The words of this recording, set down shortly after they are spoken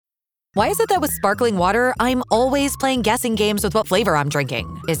Why is it that with sparkling water, I'm always playing guessing games with what flavor I'm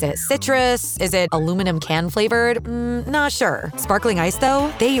drinking? Is it citrus? Is it aluminum can flavored? Not sure. Sparkling ice,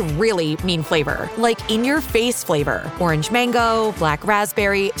 though, they really mean flavor. Like in-your-face flavor. Orange mango, black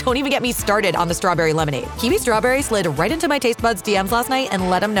raspberry. Don't even get me started on the strawberry lemonade. Kiwi Strawberry slid right into my taste buds DMs last night and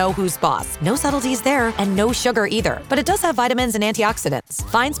let them know who's boss. No subtleties there, and no sugar either. But it does have vitamins and antioxidants.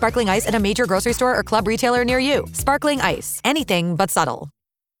 Find sparkling ice at a major grocery store or club retailer near you. Sparkling ice. Anything but subtle.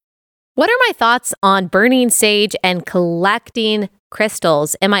 What are my thoughts on burning sage and collecting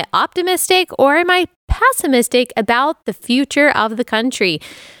crystals? Am I optimistic or am I pessimistic about the future of the country?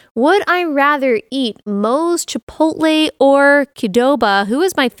 Would I rather eat Moe's, Chipotle, or Qdoba? Who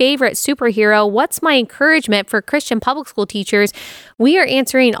is my favorite superhero? What's my encouragement for Christian public school teachers? We are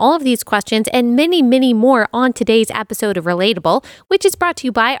answering all of these questions and many, many more on today's episode of Relatable, which is brought to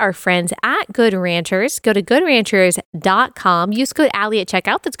you by our friends at Good Ranchers. Go to goodranchers.com. Use code Allie at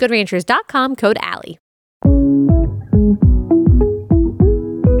checkout. That's goodranchers.com, code Allie.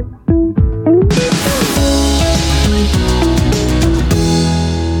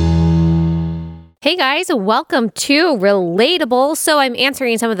 Hey guys, welcome to Relatable. So I'm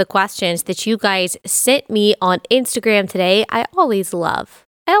answering some of the questions that you guys sent me on Instagram today. I always love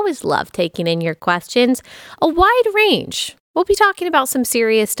taking in your questions, a wide range. We'll be talking about some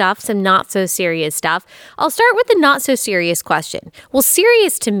serious stuff, some not so serious stuff. I'll start with the not so serious question. Well,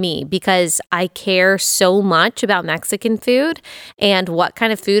 serious to me because I care so much about Mexican food and what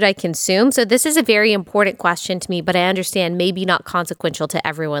kind of food I consume. So this is a very important question to me, but I understand maybe not consequential to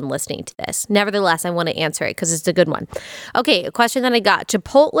everyone listening to this. Nevertheless, I want to answer it because it's a good one. Okay, a question that I got.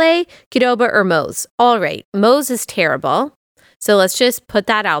 Chipotle, Qdoba, or Moe's? All right, Moe's is terrible. So let's just put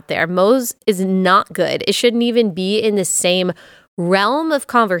that out there. Moe's is not good. It shouldn't even be in the same realm of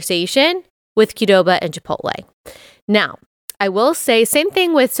conversation with Qdoba and Chipotle. Now, I will say same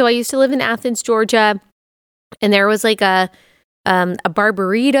thing with, so I used to live in Athens, Georgia, and there was like a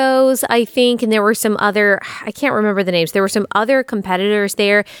Barbaritos, I think, and there were some other, I can't remember the names. There were some other competitors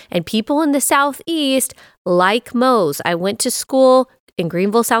there, and people in the Southeast like Moe's. I went to school in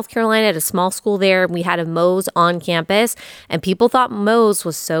Greenville, South Carolina, at a small school there. We had a Moe's on campus, and people thought Moe's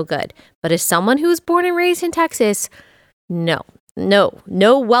was so good. But as someone who was born and raised in Texas, no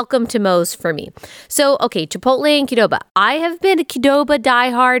welcome to Moe's for me. So, okay, Chipotle and Qdoba. I have been a Qdoba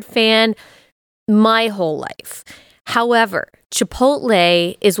diehard fan my whole life. However,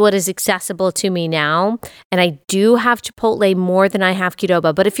 Chipotle is what is accessible to me now, and I do have Chipotle more than I have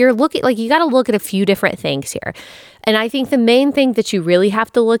Qdoba. But if you're looking, you got to look at a few different things here. And I think the main thing that you really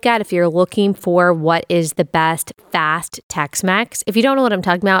have to look at if you're looking for what is the best fast Tex-Mex, if you don't know what I'm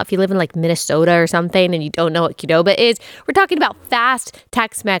talking about, if you live in Minnesota or something and you don't know what Qdoba is, we're talking about fast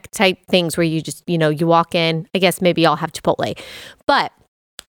Tex-Mex type things where you just, you walk in. I guess maybe I'll have Chipotle. But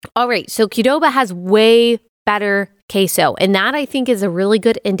all right, so Qdoba has way better queso. And that I think is a really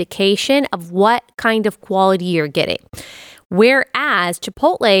good indication of what kind of quality you're getting. Whereas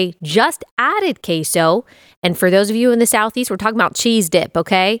Chipotle just added queso. And for those of you in the Southeast, we're talking about cheese dip,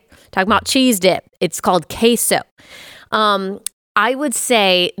 okay? Talking about cheese dip. It's called queso. I would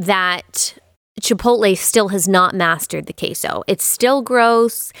say that Chipotle still has not mastered the queso. It's still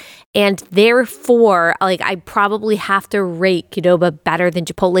gross, and therefore, I probably have to rate Qdoba better than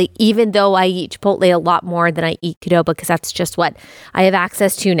Chipotle, even though I eat Chipotle a lot more than I eat Qdoba, because that's just what I have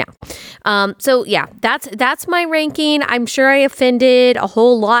access to now. So yeah, that's my ranking. I'm sure I offended a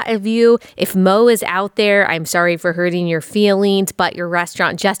whole lot of you. If Mo is out there, I'm sorry for hurting your feelings, but your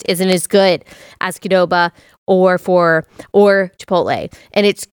restaurant just isn't as good as Qdoba or Chipotle, and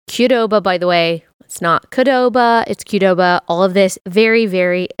it's Qdoba, by the way. It's not Qdoba, it's Qdoba. All of this, very,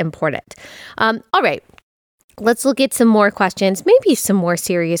 very important. All right, let's look at some more questions, maybe some more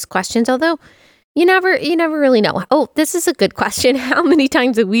serious questions, although you never really know. Oh, this is a good question. How many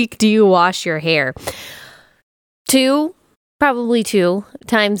times a week do you wash your hair? Probably 2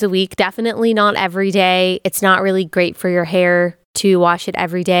 times a week. Definitely not every day. It's not really great for your hair to wash it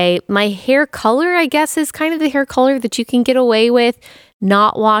every day. My hair color, I guess, is kind of the hair color that you can get away with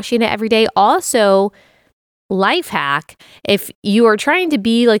not washing it every day. Also, life hack, if you are trying to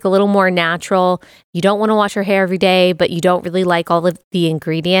be a little more natural, you don't want to wash your hair every day, but you don't really like all of the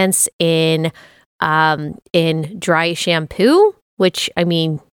ingredients in dry shampoo, which,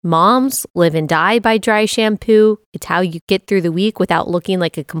 moms live and die by dry shampoo. It's how you get through the week without looking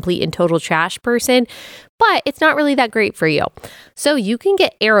like a complete and total trash person, but it's not really that great for you. So you can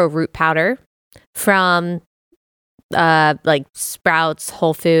get arrowroot powder from Sprouts,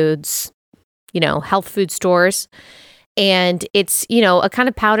 Whole Foods, health food stores. And it's, a kind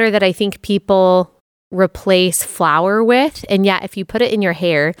of powder that I think people replace flour with. And yet, if you put it in your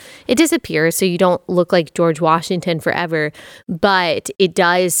hair, it disappears so you don't look like George Washington forever, but it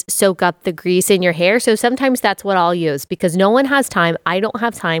does soak up the grease in your hair. So sometimes that's what I'll use because no one has time. I don't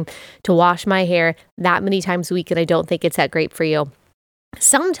have time to wash my hair that many times a week, and I don't think it's that great for you.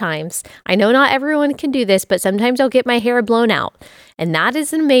 Sometimes, I know not everyone can do this, but sometimes I'll get my hair blown out. And that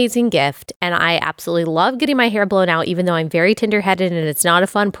is an amazing gift. And I absolutely love getting my hair blown out, even though I'm very tender-headed and it's not a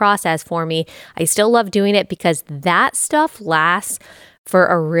fun process for me. I still love doing it because that stuff lasts for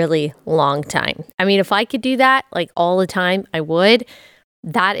a really long time. I mean, if I could do that like all the time, I would.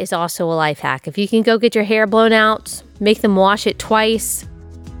 That is also a life hack. If you can go get your hair blown out, make them wash it twice,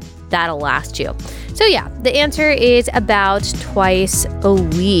 that'll last you. So yeah, the answer is about twice a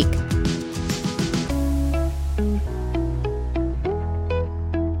week.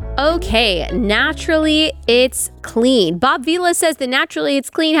 Okay, Naturally It's Clean. Bob Vila says that Naturally It's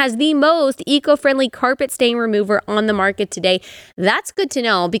Clean has the most eco-friendly carpet stain remover on the market today. That's good to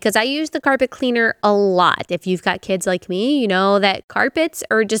know because I use the carpet cleaner a lot. If you've got kids like me, you know that carpets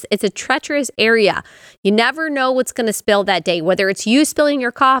are it's a treacherous area. You never know what's going to spill that day, whether it's you spilling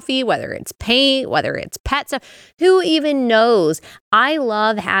your coffee, whether it's paint, whether it's pet stuff, who even knows? I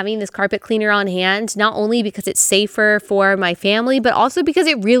love having this carpet cleaner on hand, not only because it's safer for my family, but also because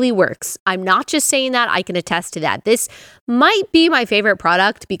it really works. I'm not just saying that, I can attest to that. This might be my favorite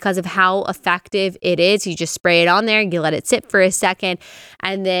product because of how effective it is. You just spray it on there, you let it sit for a second,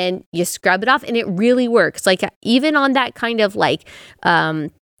 and then you scrub it off, and it really works. Like even on that kind of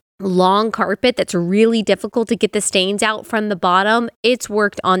long carpet that's really difficult to get the stains out from the bottom, it's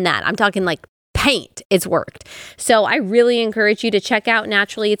worked on that. I'm talking like paint, it's worked. So I really encourage you to check out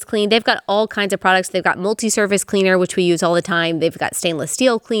Naturally It's Clean. They've got all kinds of products. They've got multi-surface cleaner, which we use all the time. They've got stainless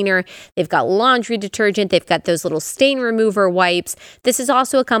steel cleaner. They've got laundry detergent. They've got those little stain remover wipes. This is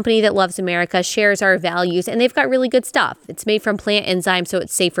also a company that loves America, shares our values, and they've got really good stuff. It's made from plant enzymes, so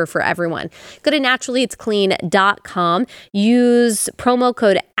it's safer for everyone. Go to naturallyitsclean.com. Use promo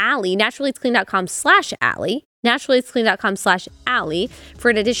code Allie, naturallyitsclean.com/Allie. naturallyitsclean.com/Allie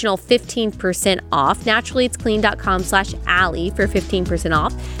for an additional 15% off. naturallyitsclean.com/Allie for 15%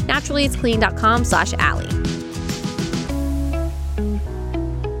 off.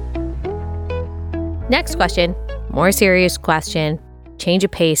 naturallyitsclean.com/Allie. Next question, more serious question. Change of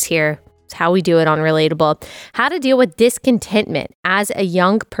pace here. It's how we do it on Relatable. How to deal with discontentment as a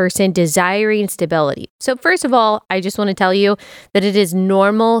young person desiring stability. So first of all, I just want to tell you that it is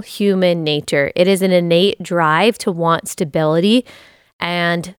normal human nature. It is an innate drive to want stability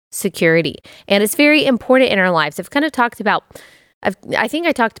and security. And it's very important in our lives. I think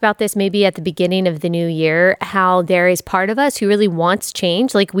I talked about this maybe at the beginning of the new year, how there is part of us who really wants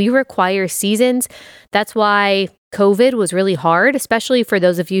change. Like we require seasons. That's why COVID was really hard, especially for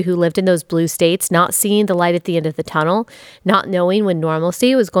those of you who lived in those blue states, not seeing the light at the end of the tunnel, not knowing when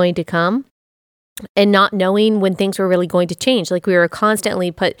normalcy was going to come, and not knowing when things were really going to change. Like we were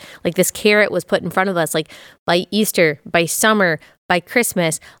constantly this carrot was put in front of us, like by Easter, by summer, by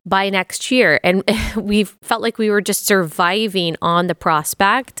Christmas, by next year. And we felt like we were just surviving on the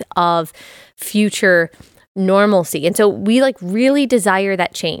prospect of future normalcy. And so we really desire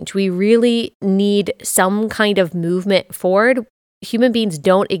that change. We really need some kind of movement forward. Human beings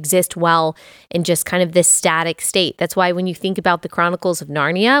don't exist well in just kind of this static state. That's why when you think about the Chronicles of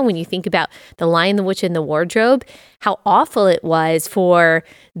Narnia, when you think about The Lion, the Witch, and the Wardrobe, how awful it was for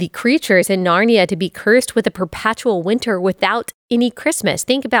the creatures in Narnia to be cursed with a perpetual winter without any Christmas.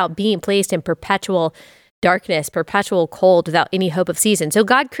 Think about being placed in perpetual darkness, perpetual cold without any hope of season. So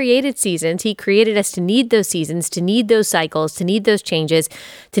God created seasons. He created us to need those seasons, to need those cycles, to need those changes,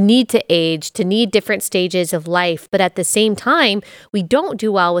 to need to age, to need different stages of life. But at the same time, we don't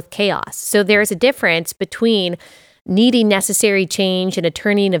do well with chaos. So there's a difference between needing necessary change and a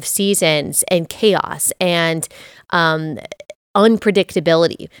turning of seasons and chaos and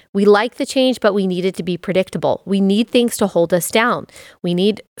unpredictability. We like the change, but we need it to be predictable. We need things to hold us down. We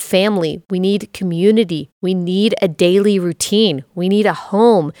need family. We need community. We need a daily routine. We need a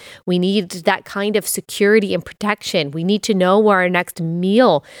home. We need that kind of security and protection. We need to know where our next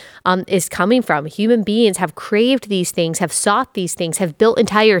meal is coming from. Human beings have craved these things, have sought these things, have built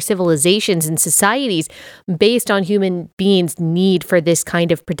entire civilizations and societies based on human beings' need for this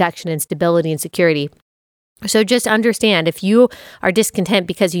kind of protection and stability and security. So just understand, if you are discontent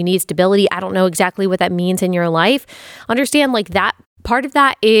because you need stability, I don't know exactly what that means in your life. Understand that part of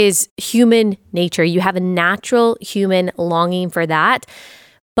that is human nature. You have a natural human longing for that.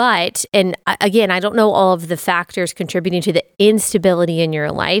 But, and again, I don't know all of the factors contributing to the instability in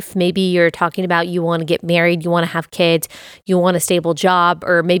your life. Maybe you're talking about you want to get married, you want to have kids, you want a stable job,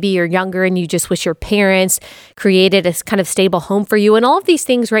 or maybe you're younger and you just wish your parents created a kind of stable home for you. And all of these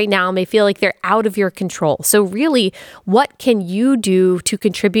things right now may feel like they're out of your control. So really, what can you do to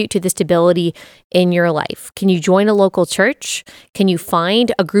contribute to the stability in your life? Can you join a local church? Can you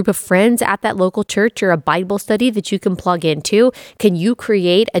find a group of friends at that local church or a Bible study that you can plug into? Can you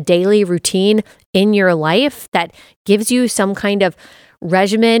create a daily routine in your life that gives you some kind of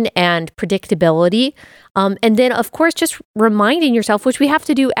regimen and predictability? And then, of course, just reminding yourself, which we have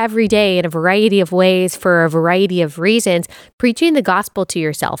to do every day in a variety of ways for a variety of reasons, preaching the gospel to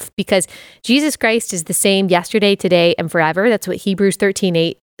yourself, because Jesus Christ is the same yesterday, today, and forever. That's what Hebrews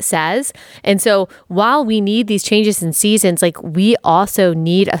 13:8 says. And so while we need these changes in seasons, like we also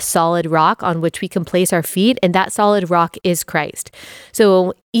need a solid rock on which we can place our feet. And that solid rock is Christ.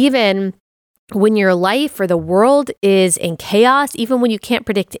 So even when your life or the world is in chaos, even when you can't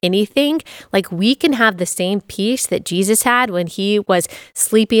predict anything, like we can have the same peace that Jesus had when he was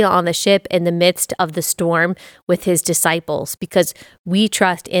sleeping on the ship in the midst of the storm with his disciples, because we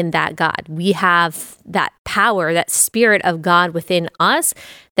trust in that God. We have that power, that spirit of God within us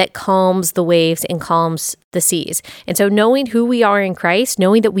that calms the waves and calms the seas. And so knowing who we are in Christ,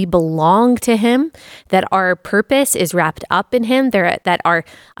 knowing that we belong to him, that our purpose is wrapped up in him, that our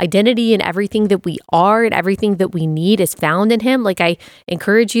identity and everything that we are and everything that we need is found in him. Like I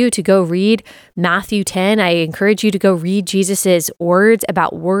encourage you to go read Matthew 10. I encourage you to go read Jesus's words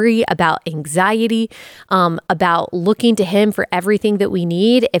about worry, about anxiety, about looking to him for everything that we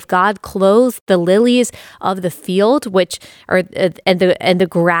need. If God clothes the lilies of the field, which are and the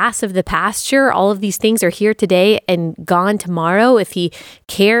grass of the pasture, all of these things are here today and gone tomorrow. If he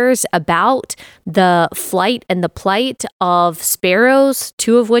cares about the flight and the plight of sparrows,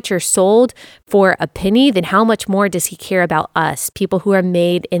 2 of which are sold for a penny, then how much more does he care about us, people who are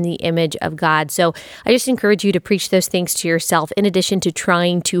made in the image of God? So I just encourage you to preach those things to yourself, in addition to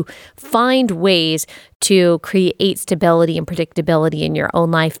trying to find ways to create stability and predictability in your own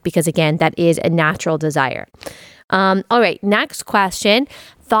life, because again, that is a natural desire. All right, next question.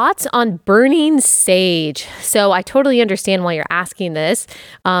 Thoughts on burning sage. So I totally understand why you're asking this.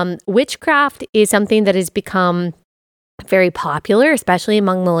 Witchcraft is something that has become very popular, especially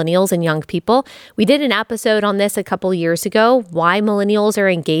among millennials and young people. We did an episode on this a couple years ago, why millennials are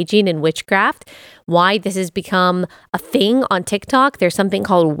engaging in witchcraft, why this has become a thing on TikTok. There's something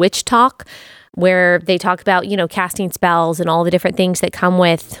called Witch Talk, where they talk about, casting spells and all the different things that come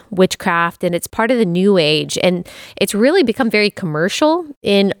with witchcraft. And it's part of the new age. And it's really become very commercial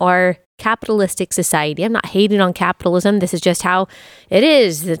in our capitalistic society. I'm not hating on capitalism. This is just how it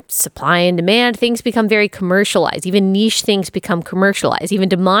is. The supply and demand, things become very commercialized. Even niche things become commercialized. Even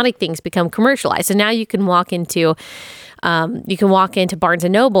demonic things become commercialized. So now you can walk into Barnes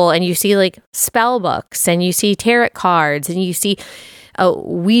and Noble and you see like spell books and you see tarot cards and you see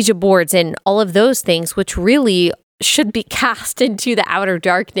Ouija boards and all of those things, which really should be cast into the outer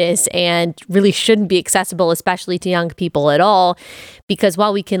darkness and really shouldn't be accessible, especially to young people at all, because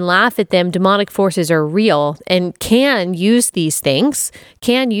while we can laugh at them, demonic forces are real and can use these things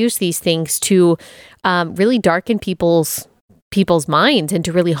to really darken people's minds and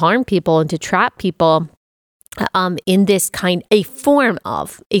to really harm people and to trap people in this a form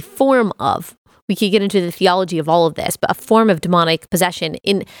of, we could get into the theology of all of this, but a form of demonic possession,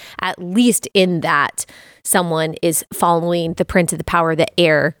 in at least in that someone is following the prince of the power of the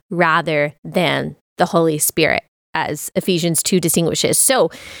air rather than the Holy Spirit, as Ephesians 2 distinguishes.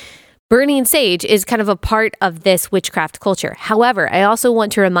 So burning sage is kind of a part of this witchcraft culture. However, I also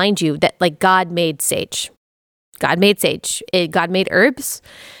want to remind you that God made sage. God made sage. God made herbs.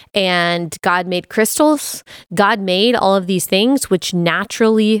 And God made crystals. God made all of these things which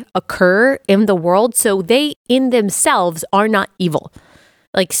naturally occur in the world. So they in themselves are not evil.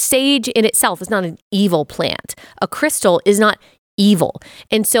 Like sage in itself is not an evil plant. A crystal is not evil.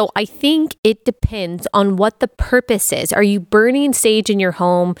 And so I think it depends on what the purpose is. Are you burning sage in your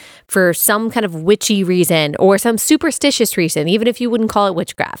home for some kind of witchy reason or some superstitious reason, even if you wouldn't call it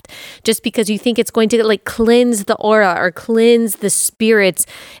witchcraft, just because you think it's going to cleanse the aura or cleanse the spirits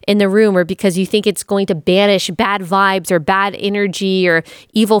in the room, or because you think it's going to banish bad vibes or bad energy or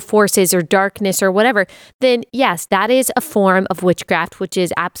evil forces or darkness or whatever, then yes, that is a form of witchcraft, which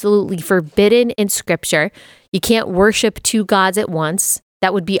is absolutely forbidden in Scripture. You can't worship 2 gods at once.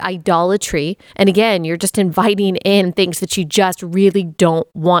 That would be idolatry. And again, you're just inviting in things that you just really don't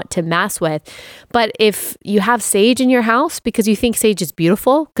want to mess with. But if you have sage in your house because you think sage is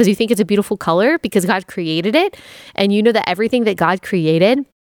beautiful, because you think it's a beautiful color, because God created it, and you know that everything that God created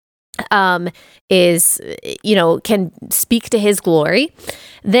is, can speak to his glory,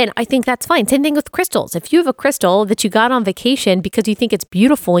 then I think that's fine. Same thing with crystals. If you have a crystal that you got on vacation because you think it's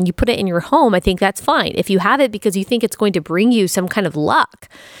beautiful and you put it in your home, I think that's fine. If you have it because you think it's going to bring you some kind of luck,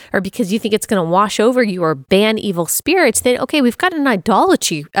 or because you think it's going to wash over you or ban evil spirits, then okay, we've got an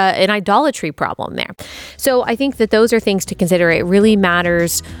idolatry problem there. So I think that those are things to consider. It really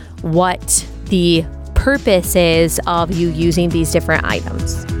matters what the purpose is of you using these different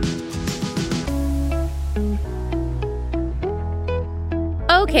items.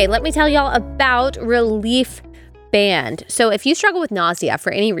 Okay, let me tell y'all about Relief Band. So if you struggle with nausea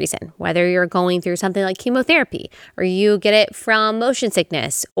for any reason, whether you're going through something like chemotherapy, or you get it from motion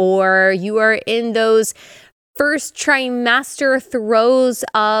sickness, or you are in those first trimester throes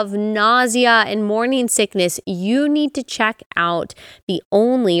of nausea and morning sickness, you need to check out the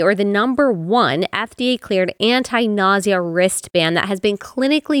number one FDA cleared anti-nausea wristband that has been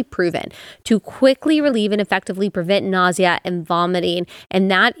clinically proven to quickly relieve and effectively prevent nausea and vomiting, and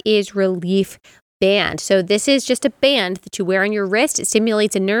that is Relief Band. So this is just a band that you wear on your wrist. It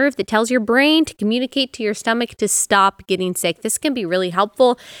stimulates a nerve that tells your brain to communicate to your stomach to stop getting sick. This can be really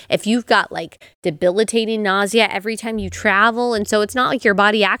helpful if you've got like debilitating nausea every time you travel. And so it's not like your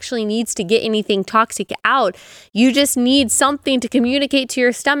body actually needs to get anything toxic out. You just need something to communicate to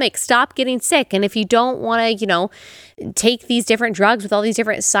your stomach, stop getting sick. And if you don't want to, take these different drugs with all these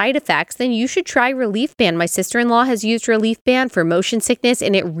different side effects, then you should try Relief Band. My sister-in-law has used Relief Band for motion sickness,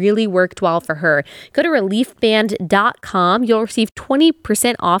 and it really worked well for her. Go to reliefband.com. You'll receive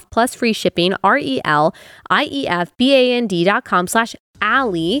 20% off plus free shipping,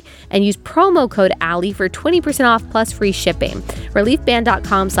 reliefband.com/Allie, and use promo code Allie for 20% off plus free shipping.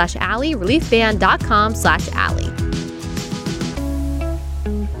 Reliefband.com/Allie, reliefband.com/Allie.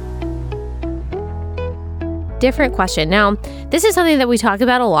 Different question. Now, this is something that we talk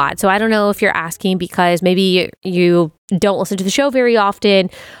about a lot. So I don't know if you're asking because maybe you don't listen to the show very often,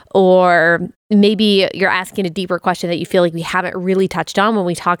 or maybe you're asking a deeper question that you feel like we haven't really touched on when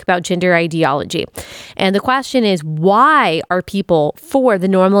we talk about gender ideology. And the question is, why are people for the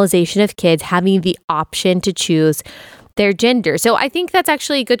normalization of kids having the option to choose their gender? So I think that's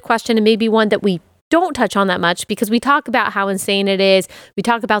actually a good question, and maybe one that we don't touch on that much because we talk about how insane it is. We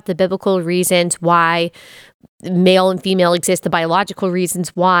talk about the biblical reasons why male and female exist, the biological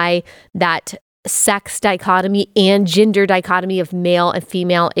reasons why that sex dichotomy and gender dichotomy of male and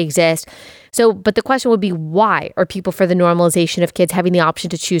female exist. So, but the question would be, why are people for the normalization of kids having the option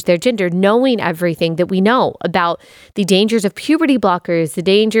to choose their gender, knowing everything that we know about the dangers of puberty blockers, the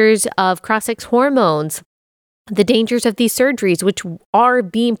dangers of cross-sex hormones, the dangers of these surgeries, which are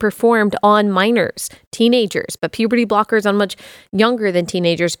being performed on minors, teenagers, but puberty blockers on much younger than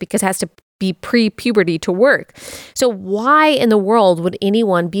teenagers because it has to be pre-puberty to work. So why in the world would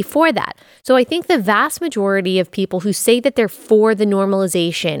anyone be for that? So I think the vast majority of people who say that they're for the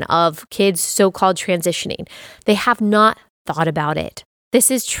normalization of kids so-called transitioning, they have not thought about it.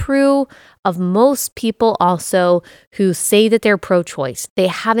 This is true of most people also who say that they're pro-choice. They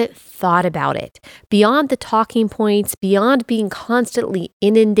haven't thought about it. Beyond the talking points, beyond being constantly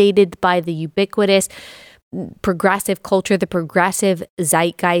inundated by the ubiquitous progressive culture, the progressive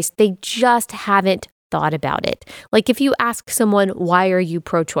zeitgeist, they just haven't thought about it. Like if you ask someone, why are you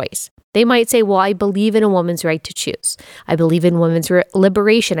pro-choice? They might say, well, I believe in a woman's right to choose. I believe in women's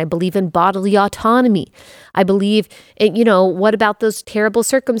liberation. I believe in bodily autonomy. I believe in, what about those terrible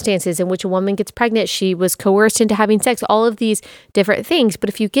circumstances in which a woman gets pregnant? She was coerced into having sex, all of these different things. But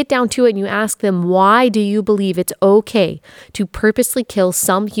if you get down to it and you ask them, why do you believe it's okay to purposely kill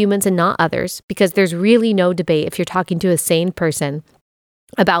some humans and not others? Because there's really no debate if you're talking to a sane person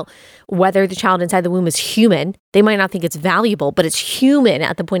about whether the child inside the womb is human. They might not think it's valuable, but it's human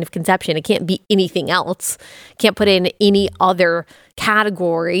at the point of conception. It can't be anything else. Can't put in any other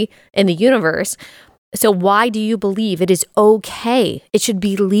category in the universe. So why do you believe it is okay? It should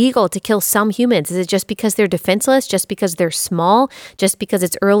be legal to kill some humans. Is it just because they're defenseless? Just because they're small? Just because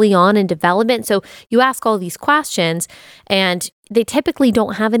it's early on in development? So you ask all these questions and they typically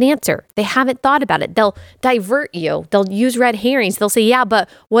don't have an answer. They haven't thought about it. They'll divert you. They'll use red herrings. They'll say, yeah, but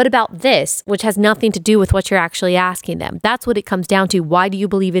what about this? Which has nothing to do with what you're actually asking them. That's what it comes down to. Why do you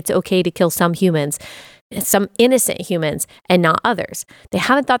believe it's okay to kill some humans? Some innocent humans and not others. They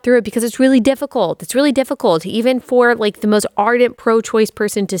haven't thought through it because it's really difficult. It's really difficult even for like the most ardent pro-choice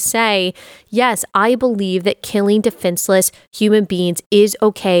person to say, yes, I believe that killing defenseless human beings is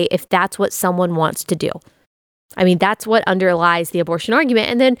okay if that's what someone wants to do. I mean, that's what underlies the abortion argument.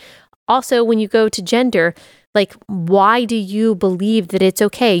 And then also when you go to gender, like, why do you believe that it's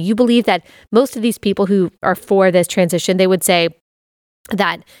okay? You believe that most of these people who are for this transition, they would say,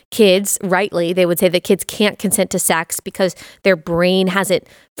 that kids, rightly, they would say that kids can't consent to sex because their brain hasn't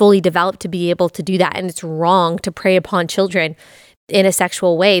fully developed to be able to do that. And it's wrong to prey upon children in a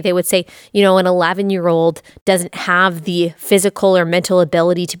sexual way. They would say, an 11-year-old doesn't have the physical or mental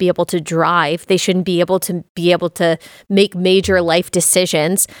ability to be able to drive. They shouldn't be able to make major life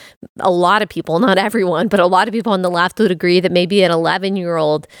decisions. A lot of people, not everyone, but a lot of people on the left would agree that maybe an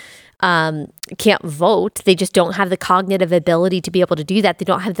 11-year-old can't vote. They just don't have the cognitive ability to be able to do that. They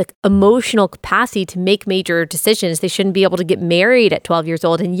don't have the emotional capacity to make major decisions. They shouldn't be able to get married at 12 years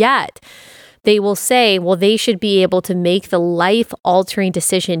old. And yet they will say, well, they should be able to make the life-altering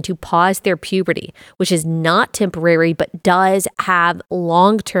decision to pause their puberty, which is not temporary, but does have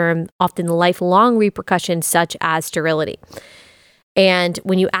long-term, often lifelong repercussions such as sterility. And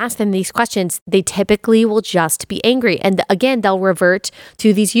when you ask them these questions, they typically will just be angry. And again, they'll revert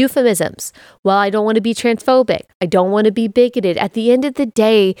to these euphemisms. Well, I don't want to be transphobic. I don't want to be bigoted. At the end of the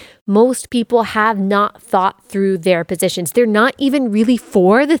day, most people have not thought through their positions. They're not even really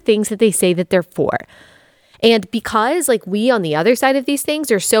for the things that they say that they're for. And because we on the other side of these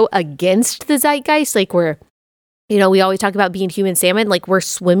things are so against the zeitgeist, we always talk about being human salmon, we're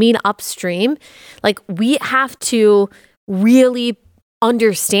swimming upstream. We have to really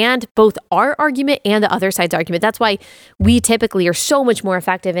understand both our argument and the other side's argument. That's why we typically are so much more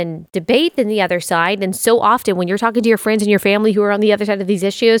effective in debate than the other side. And so often when you're talking to your friends and your family who are on the other side of these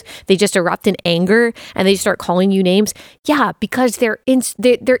issues, they just erupt in anger and they start calling you names. Yeah, because they're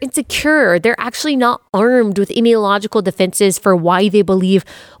insecure. They're actually not armed with any logical defenses for why they believe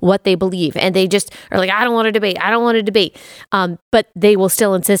what they believe. And they just are like, I don't want to debate. I don't want to debate. But they will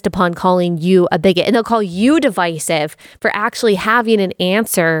still insist upon calling you a bigot. And they'll call you divisive for actually having an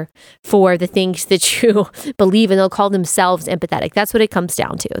answer for the things that you believe, and they'll call themselves empathetic. That's what it comes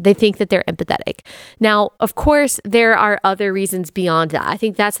down to. They think that they're empathetic. Now, of course, there are other reasons beyond that. I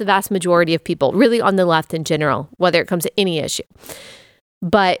think that's the vast majority of people, really on the left in general, whether it comes to any issue.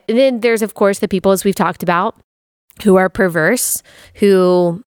 But then there's, of course, the people, as we've talked about, who are perverse,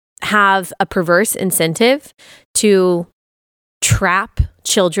 who have a perverse incentive to trap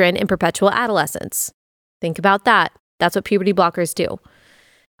children in perpetual adolescence. Think about that. That's what puberty blockers do,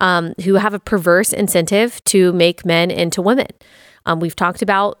 who have a perverse incentive to make men into women. We've talked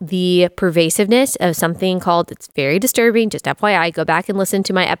about the pervasiveness of something called, it's very disturbing, just FYI, go back and listen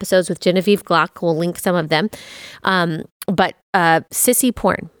to my episodes with Genevieve Glock. We'll link some of them. But sissy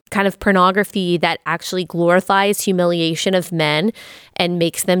porn, kind of pornography that actually glorifies humiliation of men and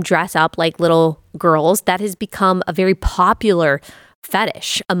makes them dress up like little girls, that has become a very popular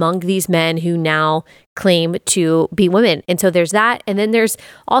fetish among these men who now claim to be women. And so there's that. And then there's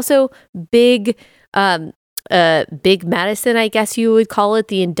also big medicine, I guess you would call it,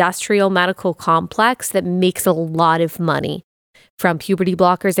 the industrial medical complex that makes a lot of money from puberty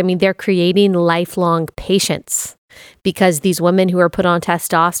blockers. I mean, they're creating lifelong patients because these women who are put on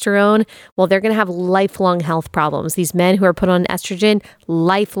testosterone, well, they're going to have lifelong health problems. These men who are put on estrogen,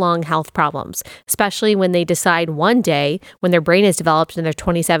 lifelong health problems, especially when they decide one day when their brain is developed and they're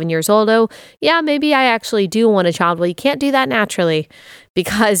 27 years old, oh, yeah, maybe I actually do want a child. Well, you can't do that naturally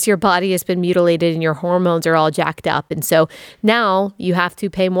because your body has been mutilated and your hormones are all jacked up. And so now you have to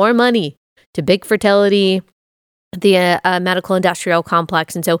pay more money to big fertility, the medical industrial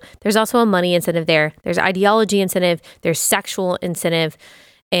complex. And so there's also a money incentive there. There's ideology incentive. There's sexual incentive.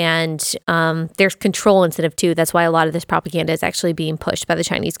 And there's control incentive too. That's why a lot of this propaganda is actually being pushed by the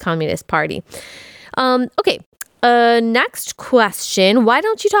Chinese Communist Party. Okay. Next question. Why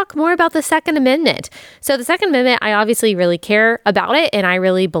don't you talk more about the Second Amendment? So the Second Amendment, I obviously really care about it and I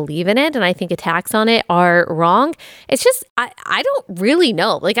really believe in it. And I think attacks on it are wrong. It's just, I don't really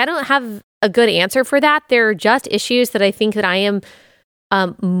know. I don't have a good answer for that. There are just issues that I think that I am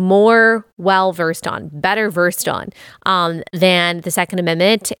more well-versed on, better versed on than the Second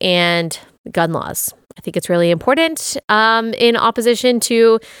Amendment and gun laws. I think it's really important in opposition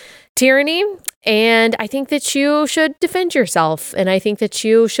to tyranny. And I think that you should defend yourself. And I think that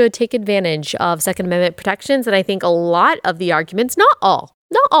you should take advantage of Second Amendment protections. And I think a lot of the arguments, not all,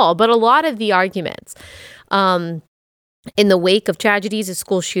 but a lot of the arguments in the wake of tragedies of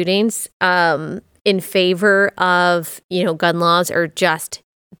school shootings in favor of, gun laws are just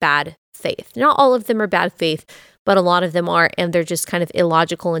bad faith. Not all of them are bad faith, but a lot of them are, and they're just kind of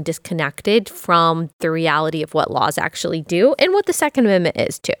illogical and disconnected from the reality of what laws actually do and what the Second Amendment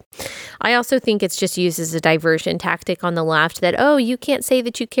is too. I also think it's just used as a diversion tactic on the left that, oh, you can't say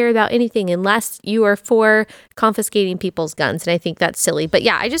that you care about anything unless you are for confiscating people's guns. And I think that's silly. But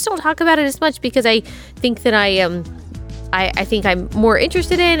yeah, I just don't talk about it as much because I think that I think I'm more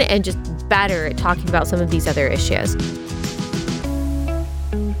interested in and just better at talking about some of these other issues.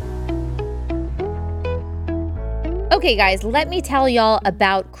 Okay, guys, let me tell y'all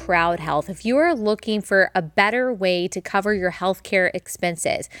about Crowd Health. If you are looking for a better way to cover your healthcare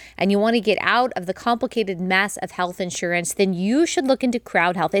expenses and you want to get out of the complicated mess of health insurance, then you should look into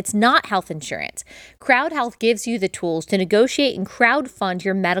Crowd Health. It's not health insurance. Crowd Health gives you the tools to negotiate and crowdfund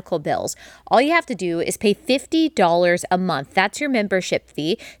your medical bills. All you have to do is pay $50 a month. That's your membership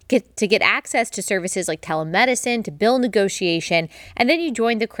fee to get access to services like telemedicine, to bill negotiation, and then you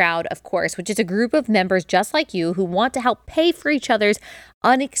join the Crowd, of course, which is a group of members just like you who want to help pay for each other's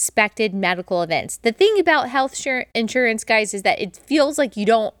unexpected medical events. The thing about health insurance, guys, is that it feels like you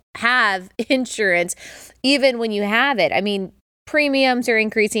don't have insurance even when you have it. I mean, premiums are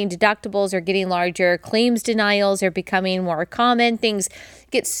increasing, deductibles are getting larger, claims denials are becoming more common. Things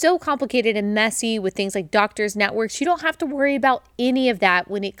get so complicated and messy with things like doctors' networks. You don't have to worry about any of that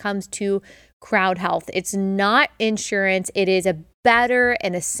when it comes to Crowd Health. It's not insurance. It is a better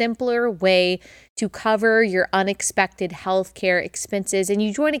and a simpler way to cover your unexpected healthcare expenses. And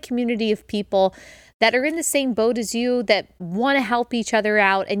you join a community of people that are in the same boat as you, that want to help each other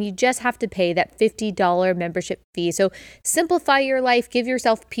out, and you just have to pay that $50 membership fee. So simplify your life, give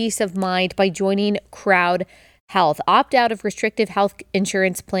yourself peace of mind by joining Crowd Health. Opt out of restrictive health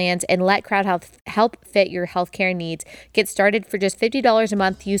insurance plans and let Crowd Health help fit your healthcare needs. Get started for just $50 a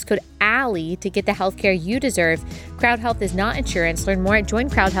month. Use code ALLIE to get the healthcare you deserve. Crowd Health is not insurance. Learn more at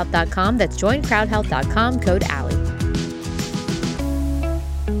joincrowdhealth.com. That's joincrowdhealth.com, code ALLIE.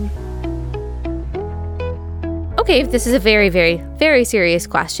 Okay, this is a very, very, very serious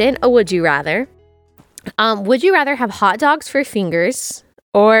question. A would you rather? Would you rather have hot dogs for fingers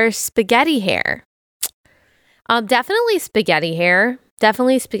or spaghetti hair? Definitely spaghetti hair.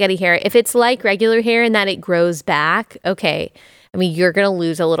 Definitely spaghetti hair. If it's like regular hair and that it grows back, okay. I mean, you're going to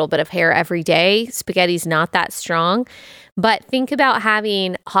lose a little bit of hair every day. Spaghetti's not that strong. But think about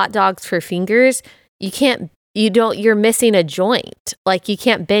having hot dogs for fingers. You're missing a joint. Like you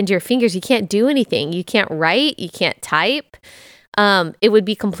can't bend your fingers. You can't do anything. You can't write. You can't type. It would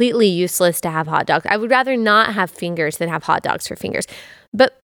be completely useless to have hot dogs. I would rather not have fingers than have hot dogs for fingers.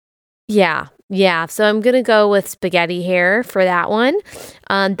 But yeah. So I'm going to go with spaghetti hair for that one.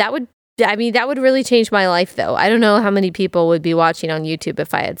 That would really change my life though. I don't know how many people would be watching on YouTube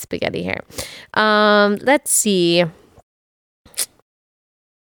if I had spaghetti hair. Let's see.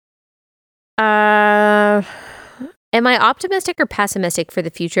 Am I optimistic or pessimistic for the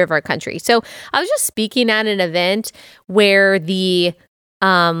future of our country? So I was just speaking at an event where the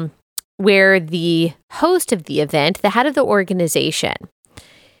host of the event, the head of the organization,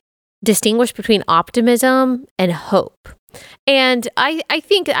 distinguish between optimism and hope. And I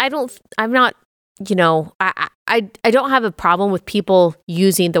think I don't have a problem with people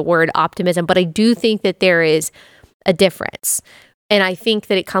using the word optimism, but I do think that there is a difference. And I think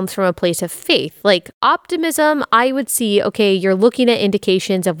that it comes from a place of faith. Like optimism, I would see, okay, you're looking at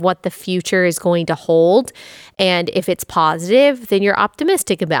indications of what the future is going to hold. And if it's positive, then you're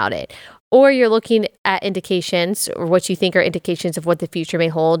optimistic about it. Or you're looking at indications or what you think are indications of what the future may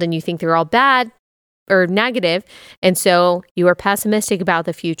hold, and you think they're all bad or negative, and so you are pessimistic about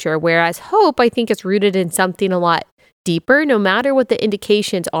the future. Whereas hope, I think, is rooted in something a lot deeper, no matter what the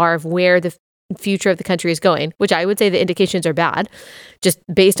indications are of where the future of the country is going, which I would say the indications are bad, just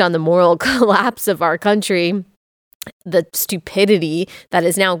based on the moral collapse of our country. The stupidity that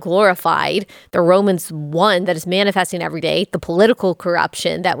is now glorified, the Romans 1 that is manifesting every day, the political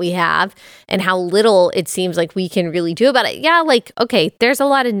corruption that we have, and how little it seems like we can really do about it. Yeah, like, okay, there's a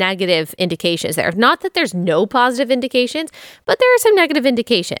lot of negative indications there. Not that there's no positive indications, but there are some negative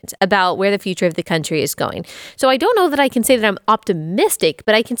indications about where the future of the country is going. So I don't know that I can say that I'm optimistic,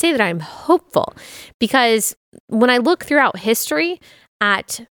 but I can say that I'm hopeful, because when I look throughout history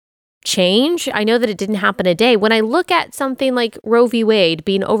at change, I know that it didn't happen a day. When I look at something like Roe v. Wade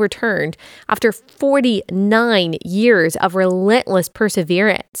being overturned after 49 years of relentless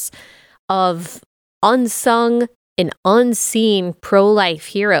perseverance, of unsung and unseen pro-life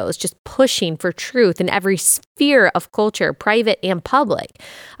heroes just pushing for truth in every sphere of culture, private and public,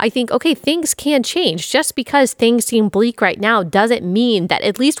 I think, okay, things can change. Just because things seem bleak right now doesn't mean that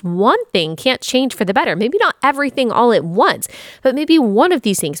at least one thing can't change for the better. Maybe not everything all at once, but maybe one of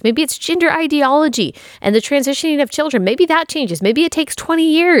these things. Maybe it's gender ideology and the transitioning of children. Maybe that changes. Maybe it takes 20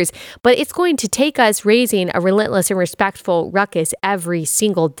 years, but it's going to take us raising a relentless and respectful ruckus every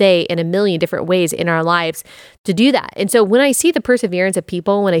single day in a million different ways in our lives to do that. And so when I see the perseverance of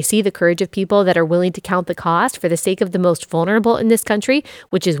people, when I see the courage of people that are willing to count the cost for the sake of the most vulnerable in this country,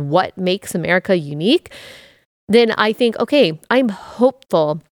 which is what makes America unique, then I think, okay, I'm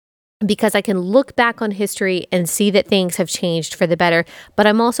hopeful because I can look back on history and see that things have changed for the better. But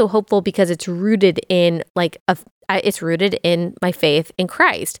I'm also hopeful because it's rooted in it's rooted in my faith in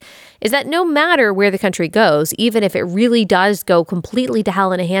Christ, is that no matter where the country goes, even if it really does go completely to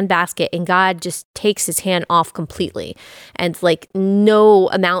hell in a handbasket and God just takes his hand off completely and like no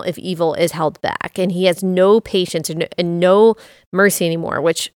amount of evil is held back and he has no patience and no mercy anymore,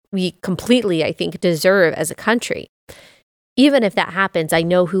 which we completely, I think, deserve as a country. Even if that happens, I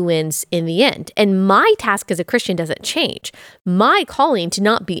know who wins in the end. And my task as a Christian doesn't change. My calling to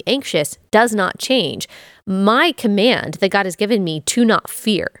not be anxious does not change. My command that God has given me to not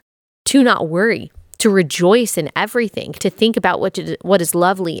fear, to not worry, to rejoice in everything, to think about what is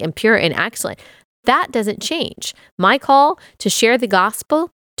lovely and pure and excellent, that doesn't change. My call to share the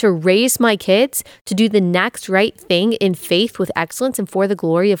gospel, to raise my kids, to do the next right thing in faith with excellence and for the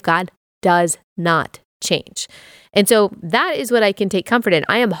glory of God does not change. And so that is what I can take comfort in.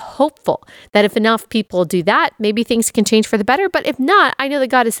 I am hopeful that if enough people do that, maybe things can change for the better. But if not, I know that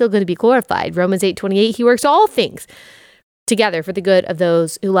God is still going to be glorified. Romans 8:28, he works all things together for the good of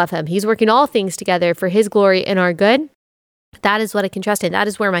those who love him. He's working all things together for his glory and our good. That is what I can trust in. That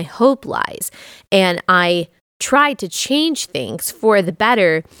is where my hope lies. And I try to change things for the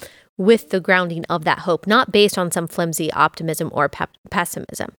better with the grounding of that hope, not based on some flimsy optimism or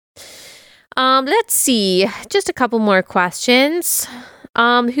pessimism. Let's see, just a couple more questions.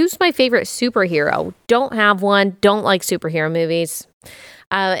 Who's my favorite superhero? Don't have one. Don't like superhero movies.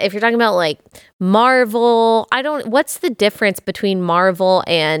 If you're talking about like Marvel, what's the difference between Marvel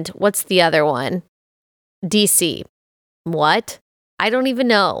and what's the other one? DC. What? I don't even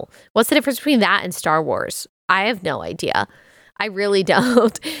know. What's the difference between that and Star Wars? I have no idea. I really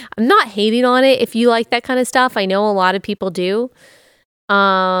don't. I'm not hating on it if you like that kind of stuff. I know a lot of people do.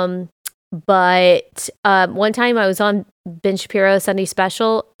 But one time I was on Ben Shapiro's Sunday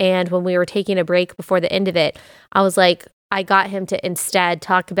Special, and when we were taking a break before the end of it, I was like, I got him to instead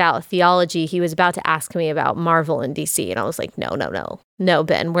talk about theology. He was about to ask me about Marvel and DC, and I was like, no,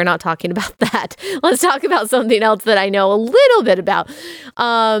 Ben, we're not talking about that. Let's talk about something else that I know a little bit about.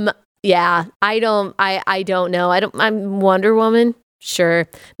 Yeah, I don't know. I'm Wonder Woman, sure,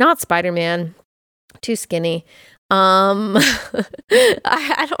 not Spider-Man, too skinny. I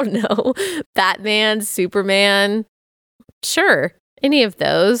don't know. Batman, Superman. Sure. Any of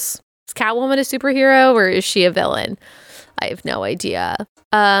those. Is Catwoman a superhero or is she a villain? I have no idea.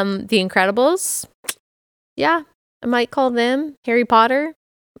 The Incredibles. Yeah, I might call them. Harry Potter.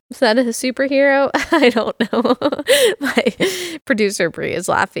 Is that a superhero? I don't know. My producer Brie is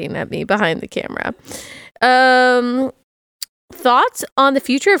laughing at me behind the camera. Thoughts on the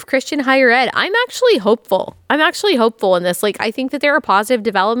future of Christian higher ed? I'm actually hopeful. In this. Like, I think that there are positive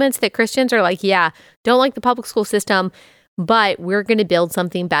developments that Christians are like, yeah, don't like the public school system, but we're going to build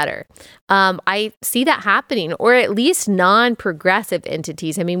something better. I see that happening, or at least non-progressive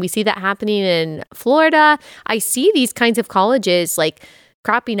entities. I mean, we see that happening in Florida. I see these kinds of colleges like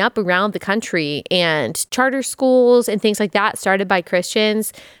cropping up around the country and charter schools and things like that started by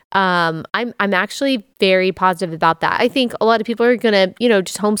Christians. I'm actually very positive about that. I think a lot of people are going to,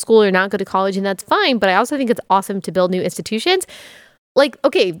 just homeschool or not go to college, and that's fine. But I also think it's awesome to build new institutions. Like,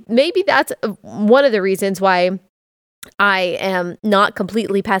 okay, maybe that's one of the reasons why I am not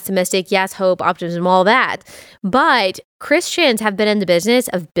completely pessimistic. Yes, hope, optimism, all that. But Christians have been in the business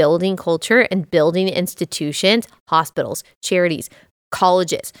of building culture and building institutions, hospitals, charities,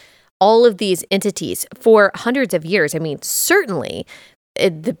 colleges, all of these entities for hundreds of years. I mean, certainly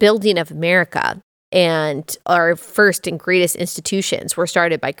the building of America and our first and greatest institutions were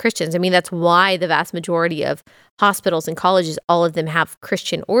started by Christians. I mean, that's why the vast majority of hospitals and colleges, all of them have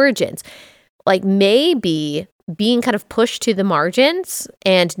Christian origins. Like maybe being kind of pushed to the margins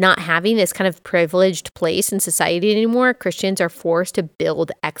and not having this kind of privileged place in society anymore, Christians are forced to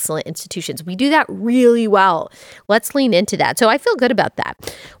build excellent institutions. We do that really well. Let's lean into that. So I feel good about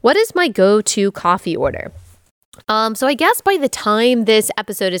that. What is my go-to coffee order? So I guess by the time this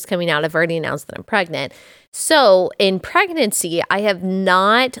episode is coming out, I've already announced that I'm pregnant. So in pregnancy, I have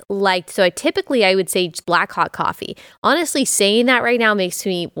not liked, I would say black hot coffee. Honestly, saying that right now makes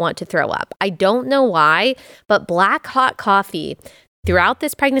me want to throw up. I don't know why, but black hot coffee throughout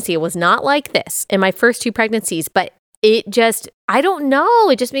this pregnancy, it was not like this in my first two pregnancies, but it just, I don't know.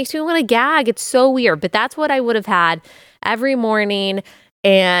 It just makes me want to gag. It's so weird, but that's what I would have had every morning.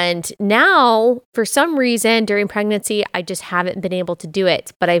 And now, for some reason, during pregnancy, I just haven't been able to do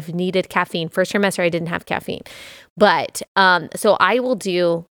it, but I've needed caffeine. First trimester, I didn't have caffeine. But so I will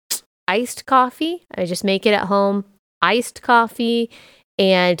do iced coffee. I just make it at home, iced coffee,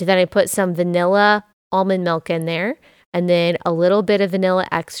 and then I put some vanilla almond milk in there. and then a little bit of vanilla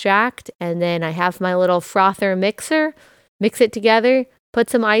extract. And then I have my little frother mixer, mix it together, put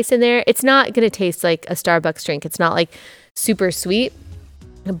some ice in there. It's not going to taste like a Starbucks drink. It's not like super sweet,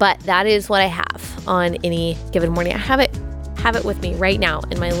 but that is what I have on any given morning. I have it with me right now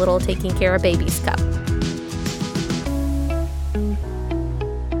in my little taking care of babies cup.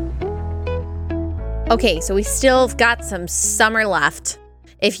 Okay, so we still got some summer left.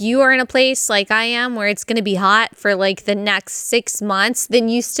 If you are in a place like I am where it's going to be hot for like the next 6 months, then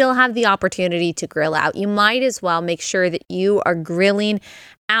you still have the opportunity to grill out. You might as well make sure that you are grilling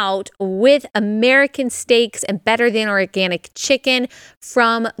out with American steaks and better than organic chicken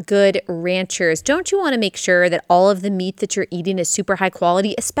from Good Ranchers. Don't you want to make sure that all of the meat that you're eating is super high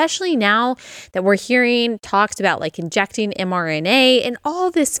quality, especially now that we're hearing talks about like injecting mRNA and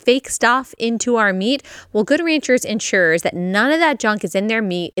all this fake stuff into our meat? Well, Good Ranchers ensures that none of that junk is in their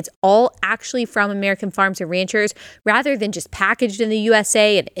meat. It's all actually from American farms and ranchers rather than just packaged in the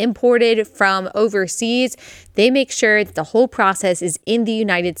USA and imported from overseas. They make sure that the whole process is in the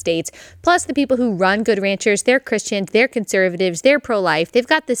United States. Plus, the people who run Good Ranchers, they're Christians, they're conservatives, they're pro-life. They've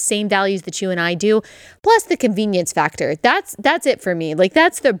got the same values that you and I do. Plus, the convenience factor. That's it for me. Like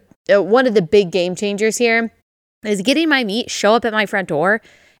that's the one of the big game changers here is getting my meat show up at my front door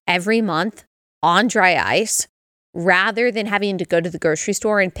every month on dry ice, rather than having to go to the grocery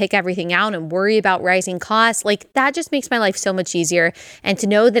store and pick everything out and worry about rising costs. Like that just makes my life so much easier. And to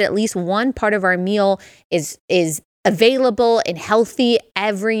know that at least one part of our meal is available and healthy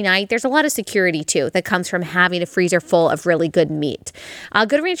every night. There's a lot of security too that comes from having a freezer full of really good meat.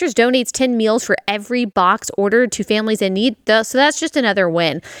 Good Ranchers donates 10 meals for every box ordered to families in need. So that's just another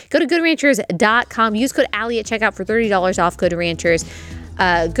win. Go to goodranchers.com. Use code Allie at checkout for $30 off Good Ranchers.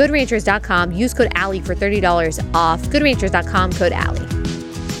 Goodranchers.com. Use code Allie for $30 off. Goodranchers.com, code Allie.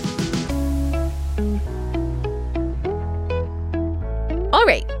 All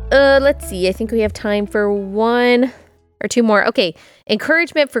right. Let's see. I think we have time for one or two more. Okay.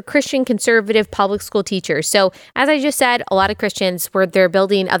 Encouragement for Christian conservative public school teachers. So as I just said, a lot of Christians, where they're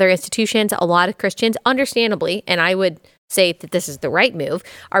building other institutions, a lot of Christians, understandably, and I would say that this is the right move,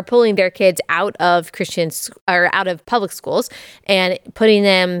 are pulling their kids out of Christians or out of public schools and putting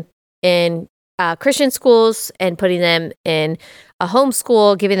them in Christian schools and putting them in a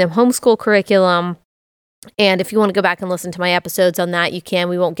homeschool, giving them homeschool curriculum. And if you want to go back and listen to my episodes on that, you can.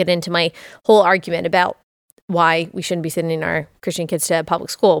 We won't get into my whole argument about why we shouldn't be sending our Christian kids to public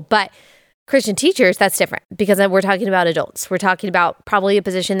school. But Christian teachers, that's different because we're talking about adults. We're talking about probably a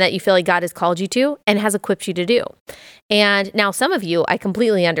position that you feel like God has called you to and has equipped you to do. And now some of you, I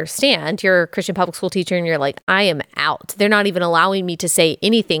completely understand. You're a Christian public school teacher and you're like, I am out. They're not even allowing me to say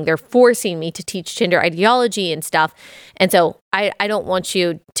anything. They're forcing me to teach gender ideology and stuff. And so I don't want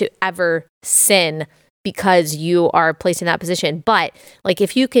you to ever sin because you are placed in that position. But like,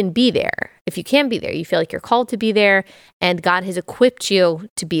 if you can be there, you feel like you're called to be there and God has equipped you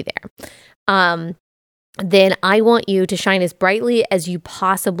to be there, then I want you to shine as brightly as you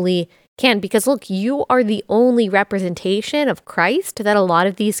possibly can, because look, you are the only representation of Christ that a lot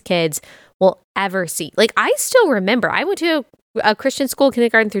of these kids will ever see. Like, I still remember, I went to a Christian school,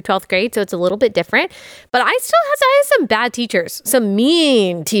 kindergarten through 12th grade, so it's a little bit different. But I had some bad teachers, some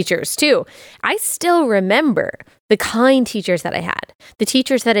mean teachers too. I still remember the kind teachers that I had, the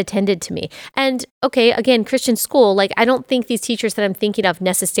teachers that attended to me. And okay, again, Christian school, like, I don't think these teachers that I'm thinking of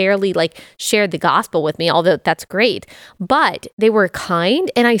necessarily like shared the gospel with me, although that's great, but they were kind,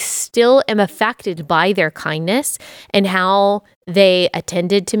 and I still am affected by their kindness and how they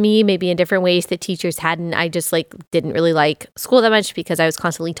attended to me, maybe in different ways that teachers hadn't. I just didn't really like school that much because I was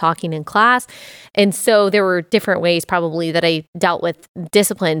constantly talking in class. And so there were different ways probably that I dealt with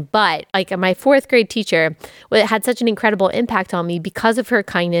discipline. But like my 4th grade teacher had such an incredible impact on me because of her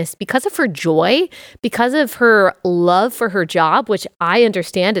kindness, because of her joy, because of her love for her job, which I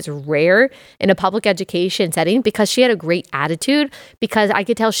understand is rare in a public education setting, because she had a great attitude, because I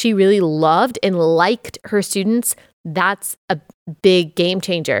could tell she really loved and liked her students. That's a big game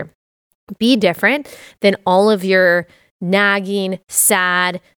changer. Be different than all of your nagging,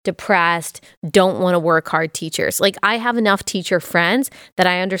 sad, depressed, don't want to work hard teachers. Like, I have enough teacher friends that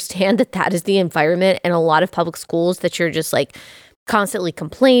I understand that is the environment in a lot of public schools, that you're just like constantly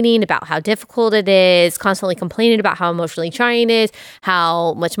complaining about how difficult it is, constantly complaining about how emotionally trying it is,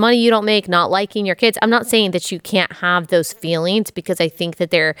 how much money you don't make, not liking your kids. I'm not saying that you can't have those feelings, because I think that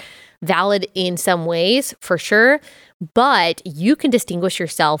they're valid in some ways for sure, but you can distinguish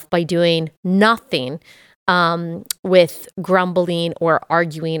yourself by doing nothing with grumbling or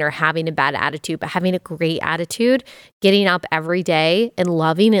arguing or having a bad attitude, but having a great attitude, getting up every day and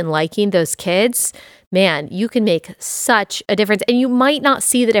loving and liking those kids. man, you can make such a difference. And you might not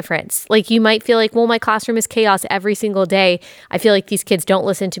see the difference. Like you might feel like, well, my classroom is chaos every single day. I feel like these kids don't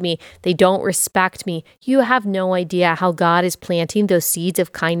listen to me. They don't respect me. You have no idea how God is planting those seeds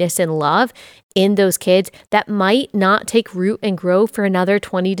of kindness and love in those kids that might not take root and grow for another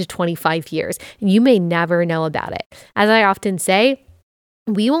 20 to 25 years. And you may never know about it. As I often say,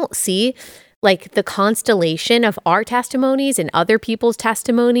 we won't see like the constellation of our testimonies and other people's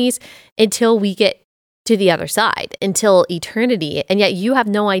testimonies until we get to the other side, until eternity. And yet you have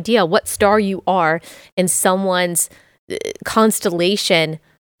no idea what star you are in someone's constellation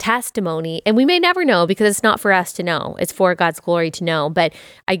testimony. And we may never know because it's not for us to know. It's for God's glory to know. But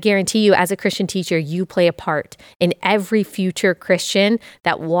I guarantee you, as a Christian teacher, you play a part in every future Christian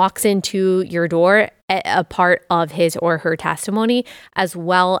that walks into your door, a part of his or her testimony, as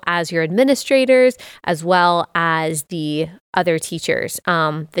well as your administrators, as well as the other teachers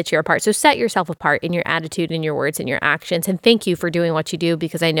that you're a part. So set yourself apart in your attitude, in your words, in your actions. And thank you for doing what you do,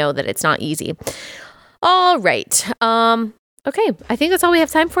 because I know that it's not easy. All right. Okay, I think that's all we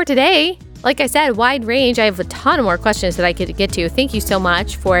have time for today. Like I said, wide range. I have a ton more questions that I could get to. Thank you so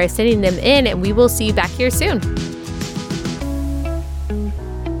much for sending them in, and we will see you back here soon.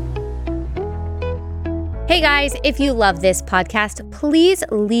 Hey guys, if you love this podcast, please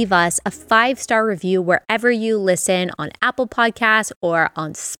leave us a 5-star review wherever you listen, on Apple Podcasts or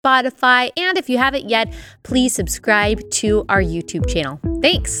on Spotify. And if you haven't yet, please subscribe to our YouTube channel.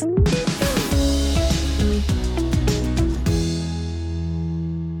 Thanks.